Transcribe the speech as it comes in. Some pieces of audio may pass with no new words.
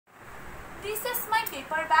This is my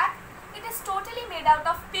paper bag. It is totally made out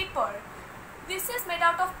of paper. This is made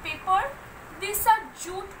out of paper. These are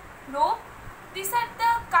jute rope. These are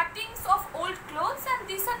the cuttings of old clothes, and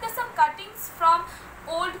these are some cuttings from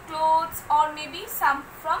old clothes or maybe some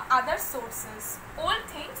from other sources. Old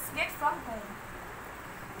things get from home.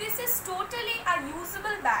 This is totally a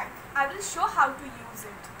usable bag. I will show how to use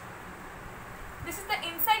it. This is the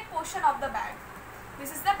inside portion of the bag.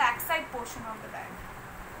 This is the backside portion of the bag.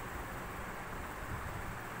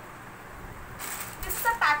 This is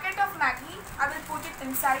a packet of Maggi. I will put it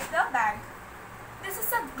inside the bag. This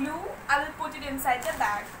is a glue. I will put it inside the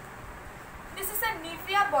bag. This is a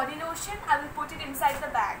Nivea body lotion. I will put it inside the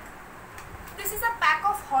bag. This is a pack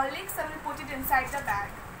of Horlicks. I will put it inside the bag.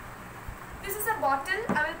 This is a bottle.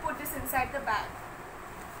 I will put this inside the bag.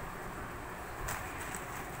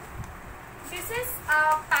 This is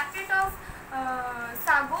a packet of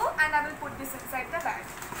sago, and I will put this inside the bag.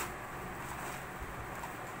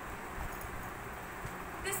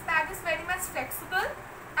 This bag is very much flexible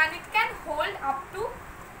and it can hold up to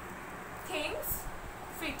things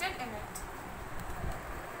fitted in it.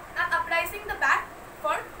 I am upraising the bag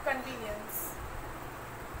for convenience.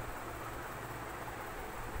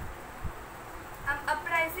 I am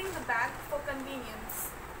upraising the bag for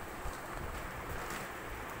convenience.